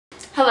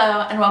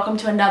Hello and welcome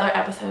to another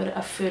episode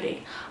of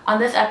Foodie. On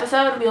this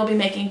episode we will be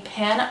making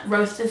pan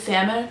roasted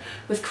salmon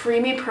with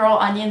creamy pearl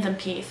onions and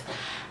peas.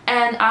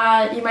 And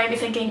you might be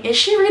thinking, is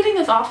she reading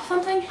this off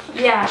something?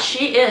 Yeah,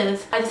 she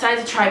is. I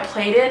decided to try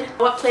Plated.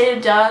 What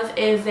Plated does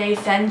is they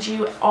send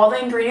you all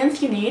the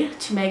ingredients you need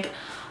to make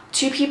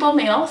 2 people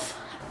meals,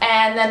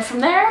 and then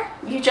from there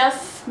you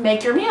just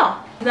make your meal.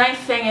 The nice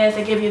thing is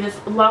they give you this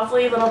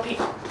lovely little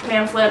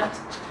pamphlet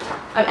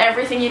of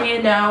everything you need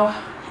to know,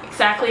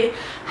 exactly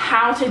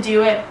how to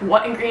do it,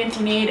 what ingredients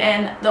you need,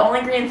 and the only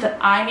ingredients that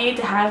I need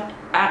to have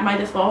at my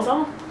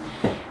disposal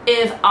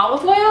is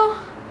olive oil,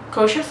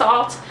 kosher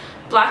salt,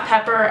 black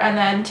pepper, and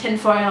then tin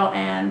foil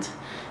and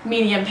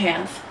medium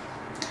pans.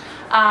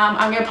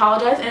 I'm going to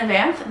apologize in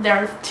advance.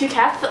 There's 2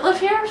 cats that live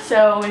here,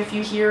 so if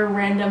you hear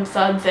random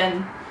suds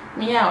and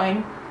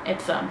meowing,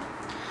 it's them.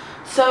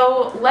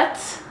 So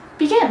let's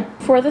begin.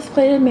 For this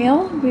plated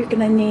meal, we're going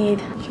to need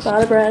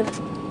ciabatta bread,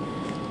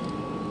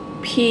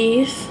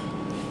 peas,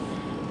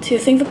 2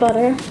 things of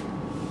butter,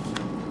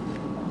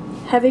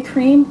 heavy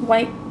cream,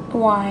 white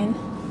wine,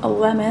 a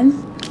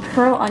lemon,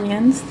 pearl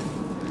onions,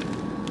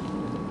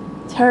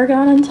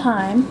 tarragon and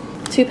thyme,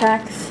 2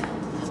 packs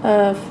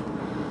of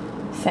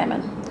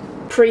salmon.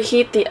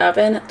 Preheat the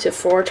oven to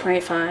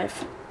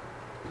 425.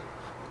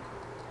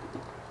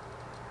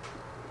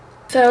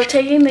 So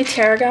taking the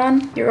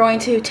tarragon, you're going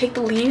to take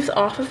the leaves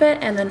off of it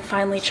and then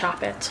finely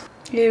chop it.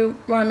 You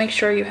want to make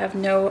sure you have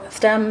no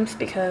stems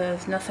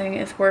because nothing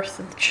is worse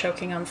than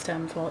choking on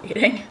stems while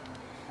eating.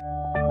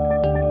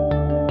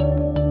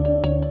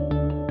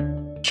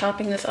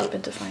 Chopping this up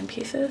into fine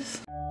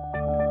pieces.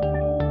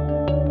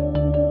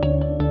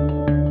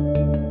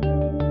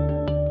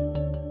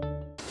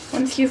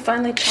 Once you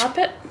finally chop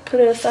it, put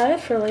it aside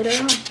for later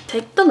on.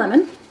 Take the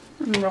lemon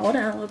and roll it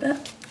out a little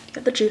bit.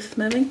 Get the juice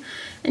moving.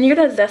 And you're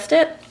going to zest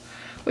it,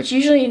 which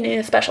usually you need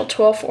a special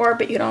tool for,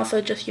 but you can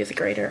also just use a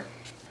grater.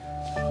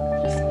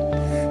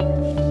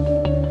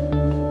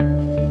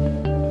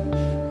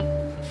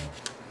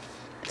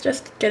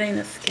 Just getting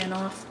the skin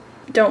off.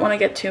 Don't want to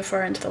get too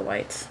far into the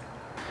whites.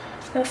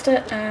 Zest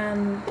it,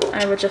 and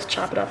I would just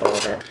chop it up a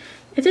little bit.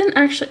 It didn't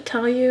actually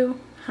tell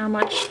you how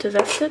much to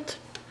zest it,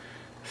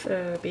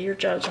 so be your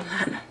judge on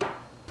that.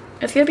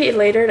 It's going to be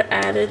later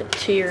added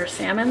to your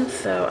salmon,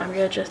 so I'm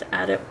going to just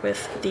add it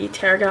with the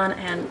tarragon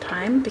and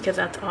thyme because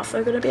that's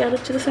also going to be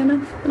added to the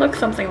salmon. It looks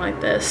something like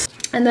this.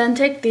 And then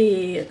take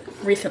the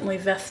recently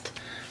zested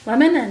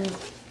lemon and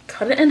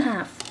cut it in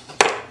half.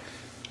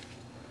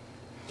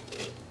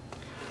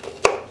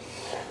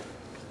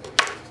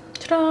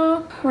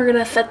 Ta-da! We're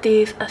going to set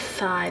these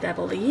aside, I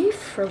believe,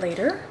 for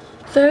later.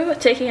 So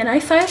taking a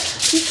nice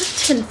sized piece of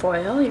tin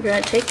foil, you're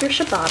going to take your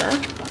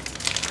ciabatta,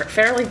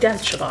 fairly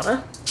dense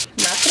ciabatta,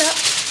 wrap it up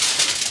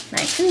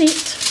nice and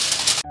neat.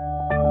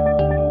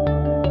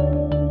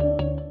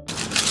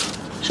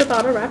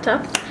 Ciabatta wrapped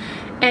up,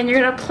 and you're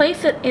going to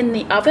place it in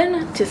the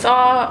oven to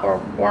thaw or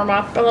warm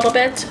up a little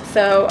bit,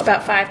 so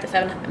about 5 to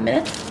 7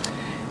 minutes.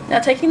 Now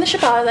taking the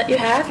ciabatta that you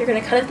have, you're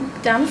going to cut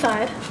it down the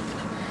side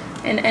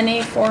in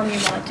any form you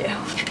want to do.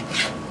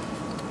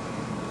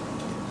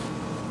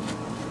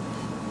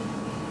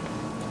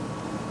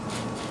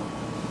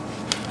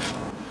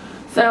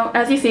 So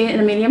as you see, in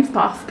a medium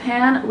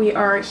saucepan, we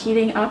are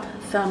heating up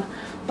some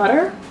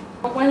butter.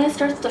 When it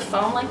starts to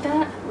foam like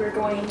that, we're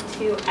going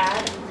to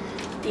add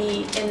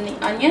the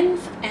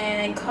onions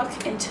and cook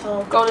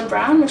until golden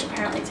brown, which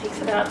apparently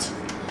takes about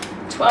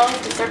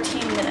 12 to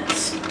 13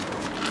 minutes.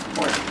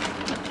 Pour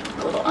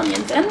the little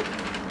onions in.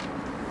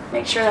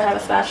 Make sure I have a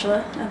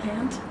spatula at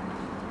hand.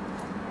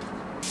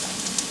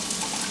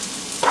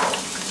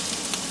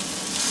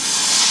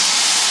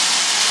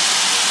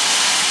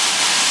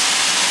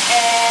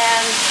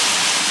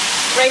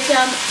 Break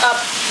down up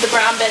the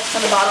brown bits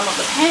on the bottom of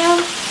the pan.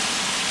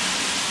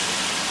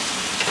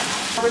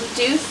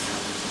 Reduce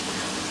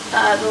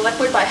the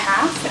liquid by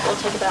half. It will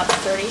take about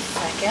 30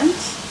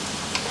 seconds,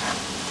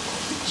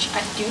 which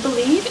I do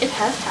believe it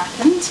has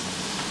happened.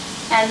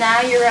 And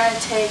now you're going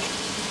to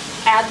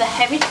add the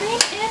heavy cream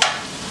in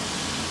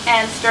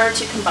and stir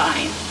to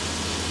combine.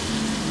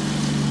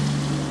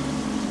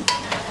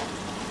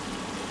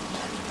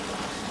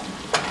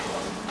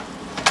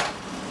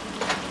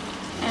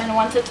 And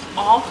once it's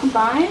all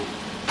combined,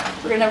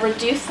 we're going to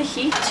reduce the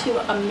heat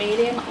to a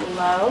medium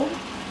low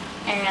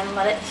and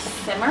let it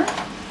simmer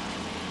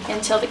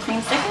until the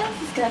cream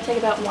thickens. It's going to take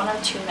about 1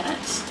 or 2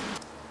 minutes.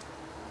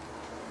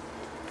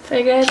 So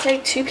you're going to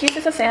take 2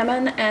 pieces of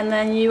salmon, and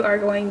then you are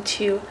going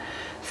to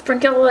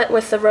sprinkle it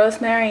with the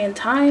rosemary and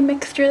thyme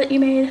mixture that you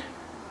made.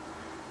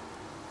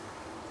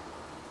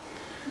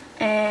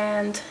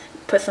 And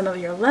put some of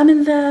your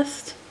lemon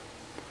zest.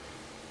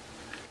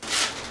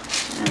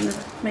 And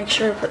make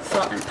sure to put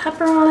salt and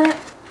pepper on it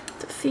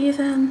to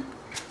season.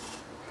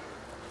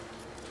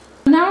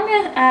 Now I'm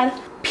going to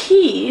add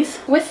peas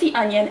with the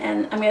onion,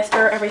 and I'm going to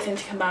stir everything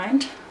to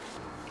combine.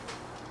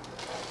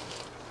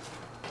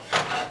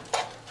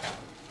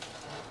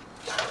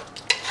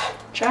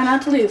 Try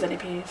not to lose any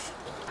peas.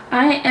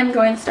 I am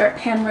going to start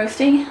hand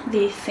roasting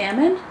the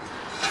salmon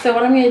So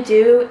what I'm going to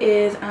do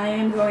is I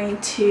am going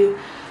to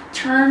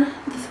turn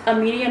a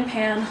medium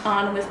pan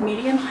on with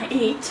medium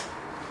heat.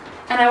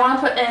 And I want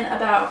to put in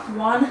about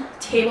 1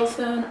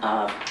 tablespoon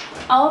of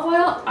olive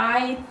oil.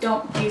 I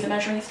don't use a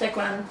measuring stick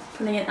when I'm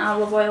putting in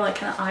olive oil. I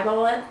kind of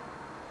eyeball it.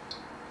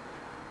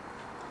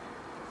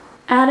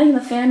 Adding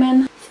the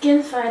salmon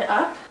skin side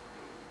up.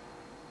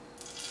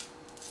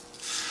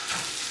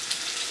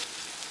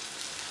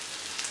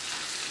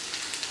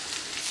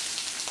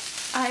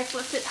 I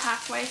flipped it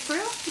halfway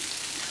through.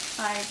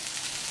 I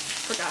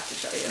forgot to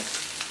show you.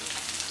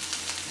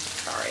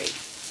 Sorry.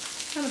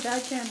 I'm a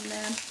bad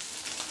cameraman.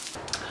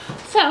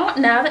 So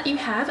now that you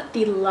have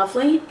the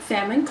lovely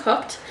salmon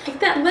cooked, take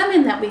that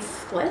lemon that we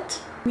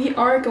split. We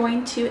are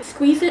going to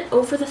squeeze it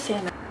over the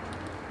salmon.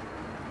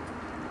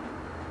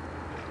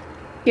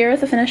 Here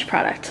is the finished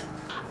product.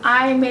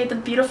 I made the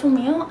beautiful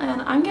meal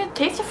and I'm going to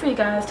taste it for you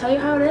guys, tell you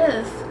how it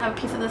is. I have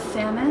a piece of the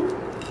salmon.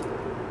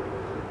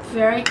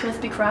 Very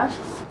crispy crust.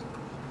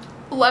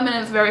 Lemon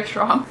is very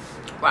strong.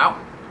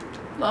 Wow.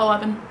 Low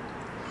lemon.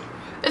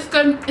 It's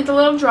good. It's a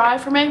little dry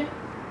for me.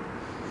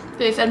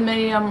 They said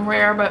medium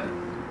rare, but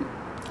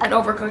I'd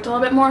overcooked a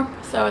little bit more,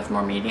 so it's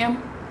more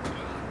medium.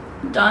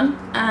 Done.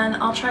 And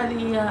I'll try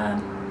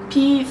the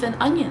peas and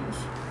onions.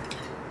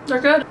 They're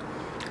good.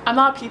 I'm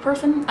not a pea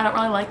person. I don't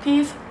really like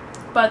peas,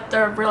 but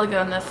they're really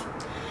good in this.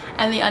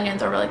 And the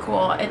onions are really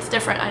cool. It's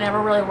different. I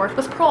never really worked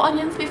with pearl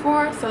onions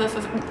before, so this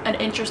is an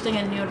interesting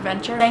and new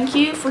adventure. Thank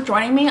you for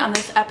joining me on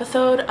this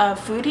episode of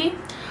Foodie.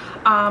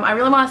 I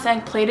really want to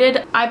thank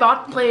Plated. I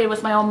bought Plated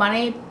with my own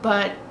money,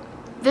 but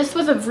this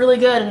was really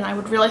good and I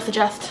would really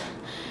suggest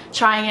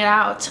trying it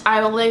out.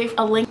 I will leave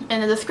a link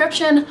in the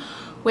description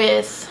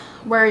with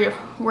where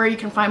you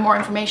can find more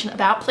information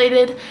about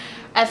Plated,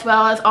 as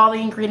well as all the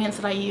ingredients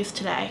that I used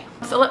today.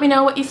 So let me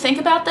know what you think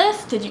about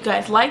this. Did you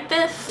guys like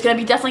this? It's gonna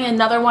be definitely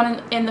another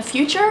one in the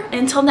future.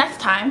 Until next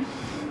time,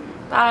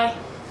 bye.